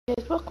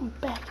welcome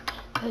back.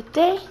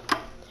 Today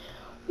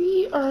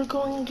we are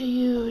going to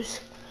use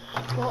a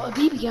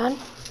BB gun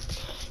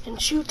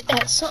and shoot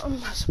at something,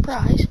 a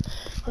surprise.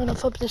 We're going to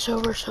flip this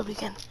over so we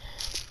can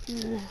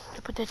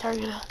put the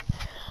target up.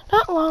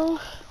 Not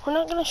long, we're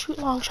not going to shoot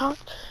long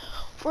shots.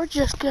 We're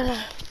just going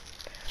to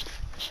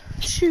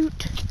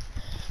shoot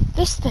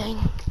this thing,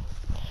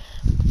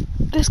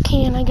 this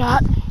can I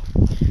got.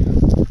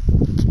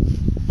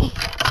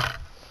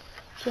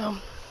 So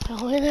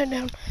I'll lay that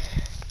down.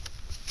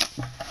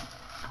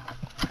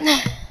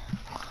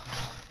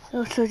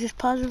 So just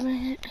pause a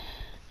minute.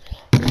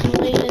 I'll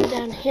lay it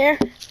down here.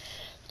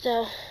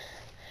 So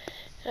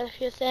got a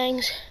few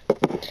things.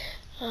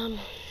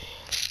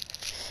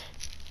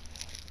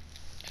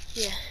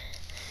 Yeah.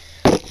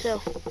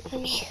 So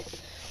let me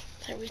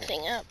put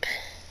everything up.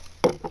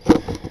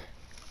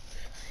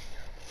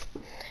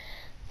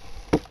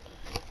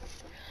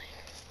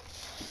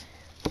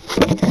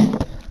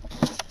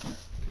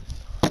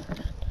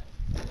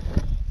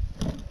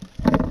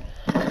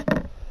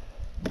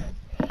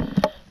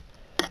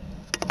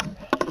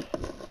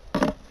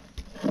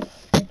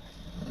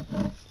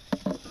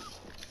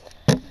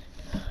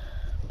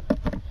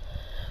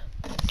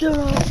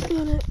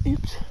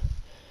 Oops.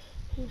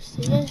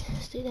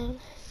 Stay down.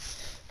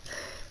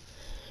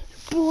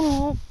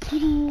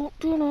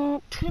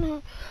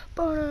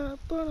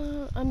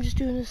 I'm just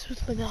doing this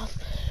with my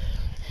mouth.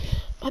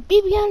 My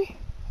BB gun,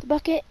 the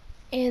bucket,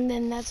 and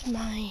then that's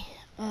my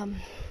my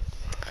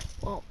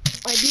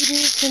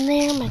BBs in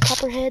there, my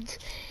copperheads.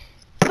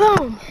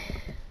 Boom!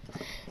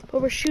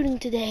 What we're shooting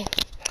today.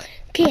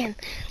 Can.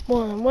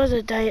 Well, it was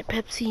a Diet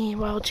Pepsi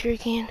Wild Cherry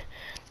can.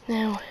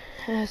 Now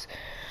has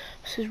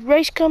this is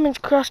Rice Cummins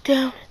crossed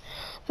out.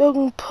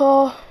 Logan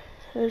Paul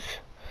is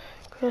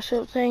cross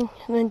out thing,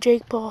 and then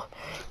Jake Paul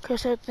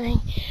cross out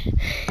thing.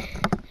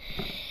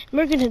 And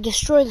we're gonna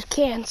destroy this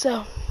can,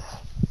 so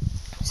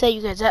set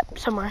you guys up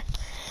somewhere.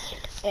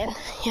 And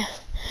yeah,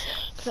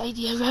 good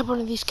idea. Grab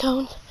one of these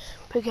cones,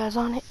 put you guys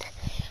on it,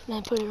 and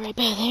then put it right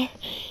back there.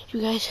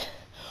 You guys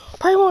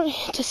probably won't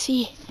get to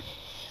see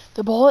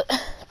the bullet.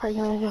 It's probably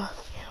gonna go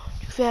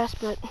too fast,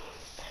 but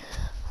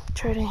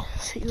try to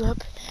set you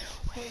up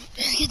where you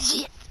guys can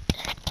see it.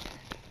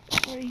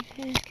 Where you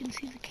guys can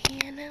see the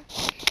can now.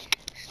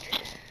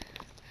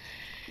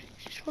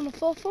 Just want to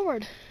fall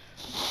forward.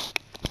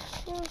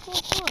 I want to fall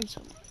forward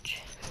so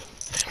much.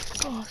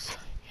 Oh, sorry.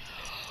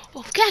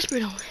 Oh, Casper,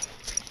 don't.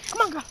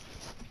 Come on, girl.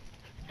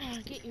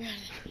 Get you out of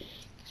there.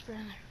 Casper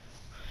in there.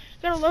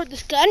 Gotta load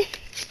this gun.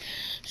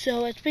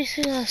 So it's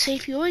basically on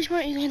safe. You always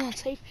want your gun on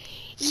safe,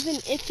 even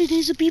if it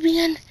is a BB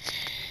gun.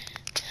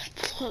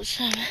 Put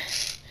some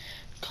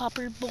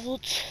copper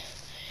bolts,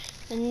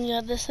 and you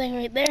got this thing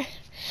right there.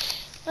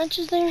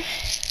 Bunches there.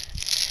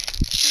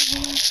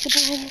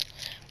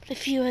 Put a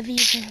few of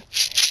these in again.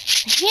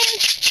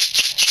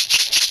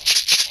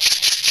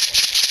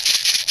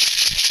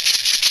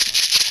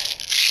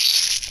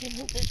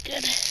 Isn't that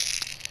good?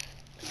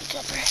 Put the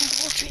copper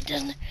bolts right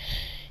down there,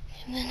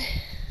 and then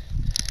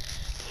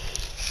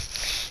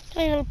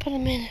I gotta put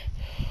them in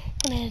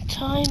one at a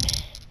time.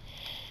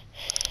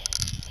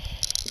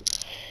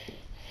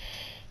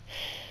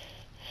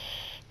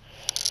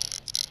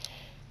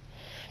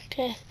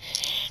 Okay,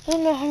 I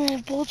don't know how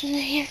many bolts in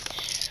here,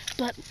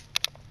 but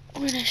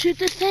I'm gonna shoot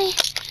this thing,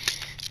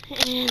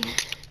 and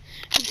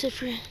except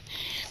for then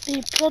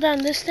you pull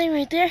down this thing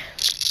right there,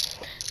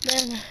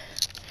 then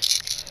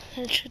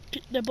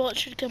the bullet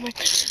should come with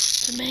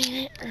the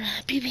magnet or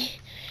BB.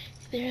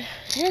 There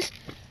it is.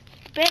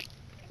 Back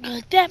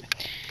like that.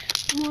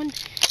 1,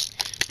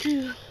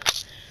 2,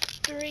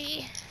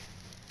 3,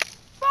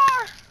 4,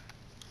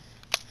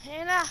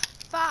 and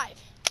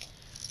 5.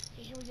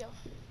 Okay, here we go.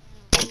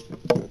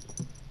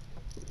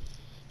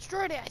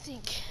 Destroyed it, I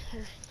think.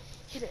 Or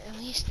hit it at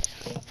least.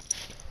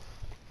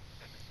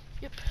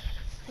 Yep,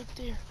 right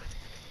there.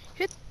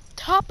 Hit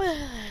top of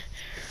the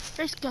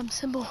race gum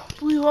symbol.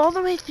 Blew all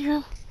the way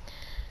through.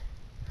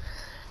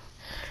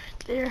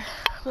 There,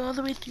 all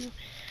the way through.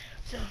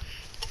 So,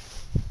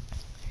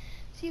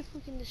 see if we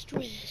can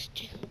destroy this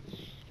too.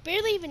 I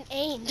barely even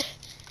aimed.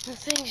 The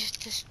thing just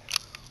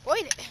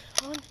destroyed it.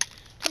 1,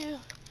 2,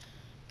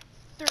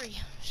 3.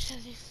 Should I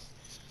do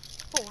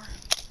 4?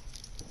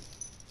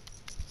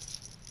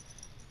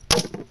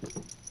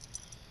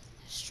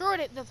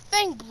 Destroyed it. The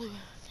thing blew.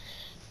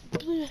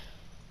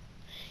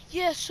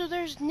 Yeah, so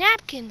there's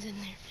napkins in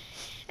there.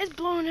 It's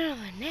blowing out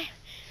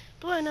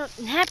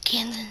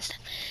napkins and stuff.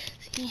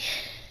 See,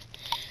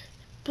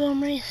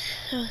 boom, right.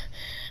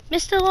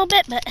 Missed a little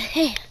bit, but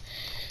hey,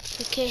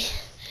 okay.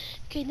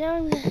 Okay, now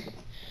I'm gonna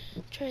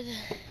try the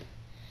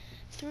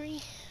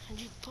 3. And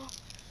you pull.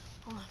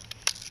 Hold on.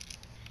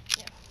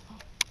 Yeah. 1,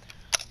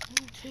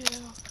 2,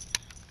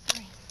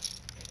 3.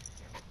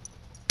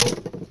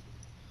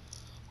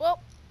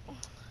 Well,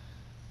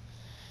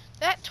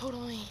 that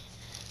totally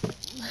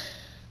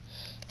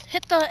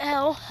hit the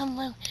L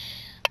on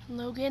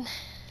Logan,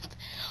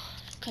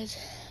 because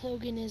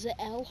Logan is an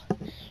L.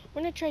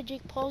 We're gonna try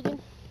Jake Paul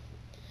again.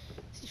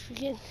 See if we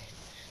can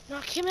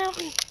knock him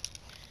out.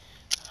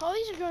 All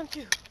these are going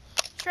through.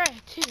 try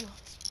it too.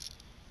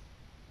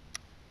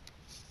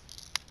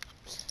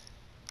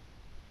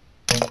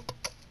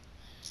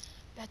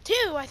 That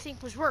two, I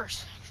think, was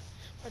worse.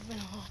 Might have been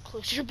a little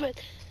closer,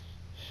 but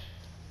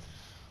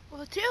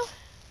well, the two,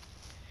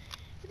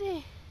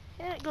 it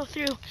didn't go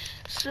through.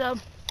 So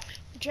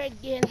we tried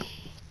again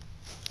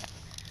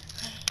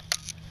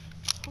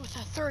with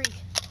a 3,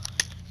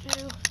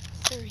 2,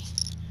 3.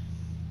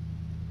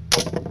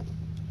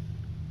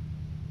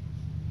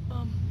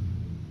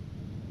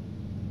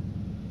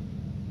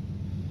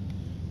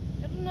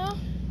 I don't know,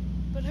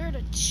 but I heard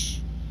a tsh.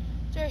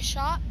 Is there a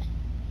shot?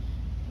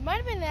 It might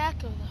have been the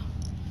echo though.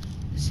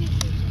 Let's see if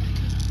there's an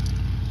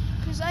echo.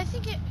 Because I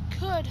think it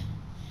could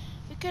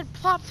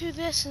plop through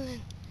this and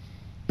then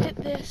hit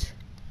this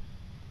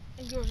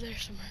and go over there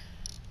somewhere.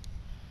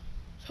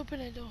 I was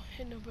hoping I don't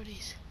hit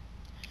nobody's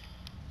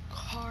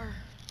car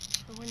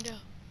or window.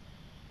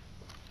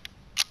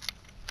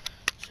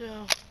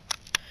 So,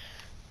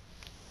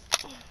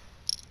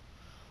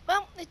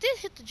 well, it did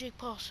hit the Jake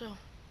Paul, so,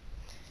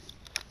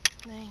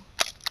 dang.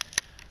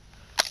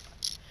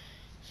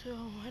 So,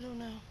 I don't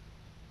know.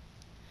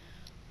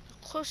 The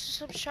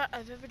closest up shot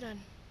I've ever done.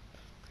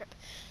 Crap,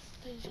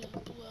 things go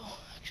below.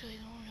 Actually, I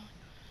don't really.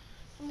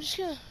 I'm just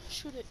gonna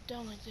shoot it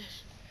down like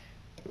this.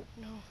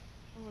 No,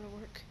 not gonna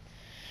work.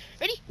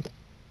 Ready?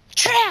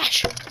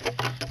 Trash!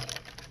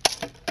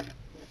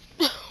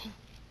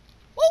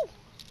 Woo!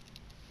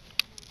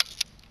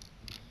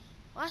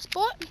 Last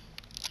bullet.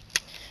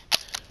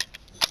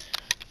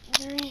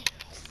 3,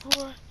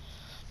 4.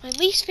 My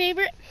least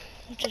favorite,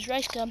 which is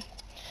rice gum.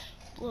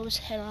 Blow his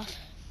head off.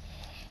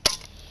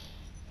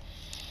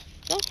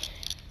 So, I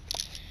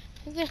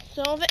think that's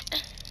all of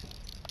it.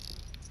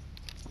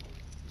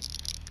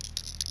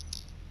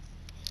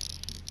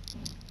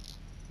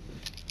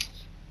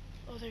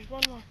 Oh, there's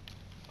one more.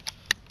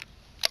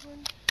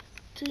 1,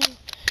 2,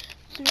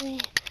 3,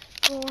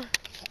 4,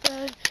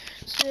 5,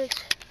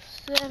 6,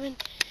 7,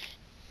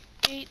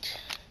 8,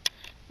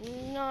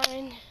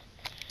 9,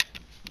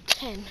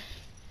 10.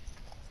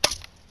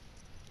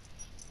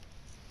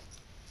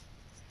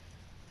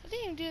 I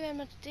didn't even do that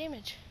much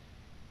damage.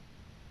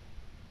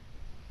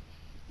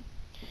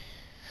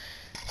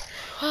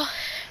 Well,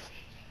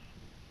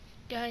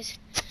 guys,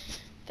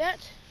 that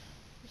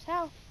is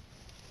how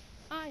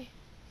I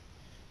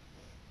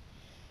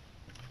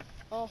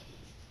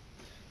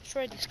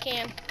destroyed this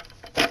can.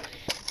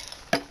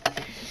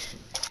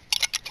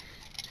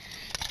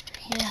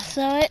 Yeah,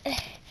 so it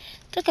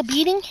took a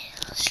beating.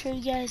 I'll show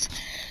you guys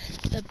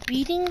the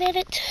beating that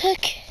it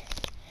took.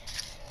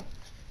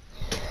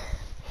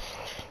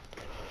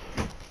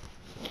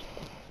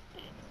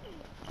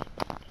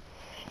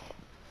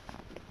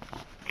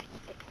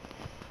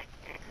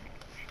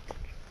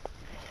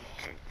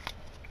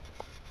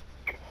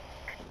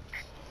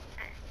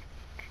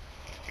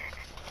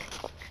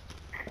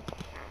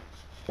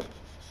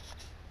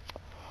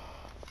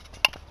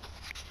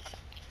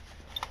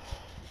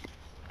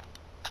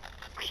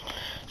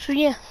 So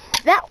yeah,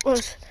 that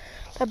was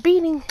the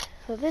beating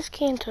that this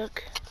can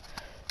took.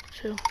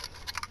 So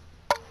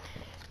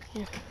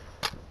yeah,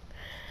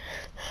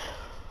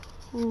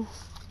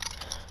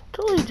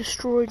 totally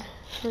destroyed.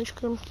 Nice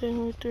gum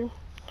thing right there.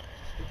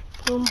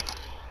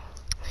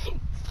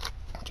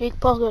 Jake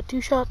Paul got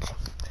 2 shots.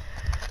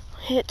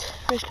 Hit.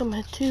 Rice Gum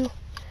had 2.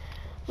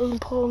 Logan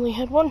Paul only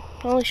had 1.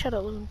 I only shot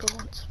at Logan Paul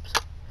once.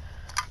 So.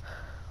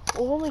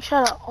 Well, only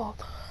shot at all.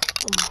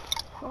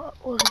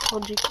 Logan Paul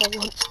and Jake Paul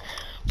once.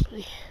 But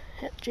he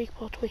hit Jake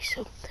Paul twice.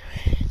 So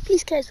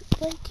please guys,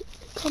 like,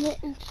 comment,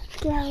 and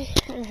subscribe.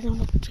 I don't know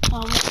what to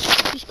call it.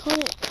 Please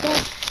comment down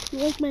if you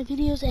like my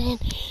videos, and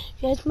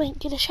you guys might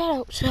get a shout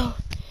out. So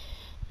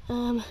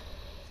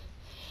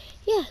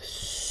yeah.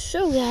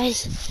 So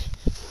guys,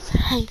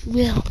 I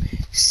will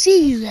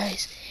see you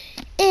guys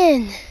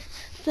in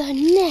the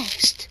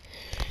next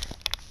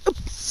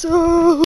episode.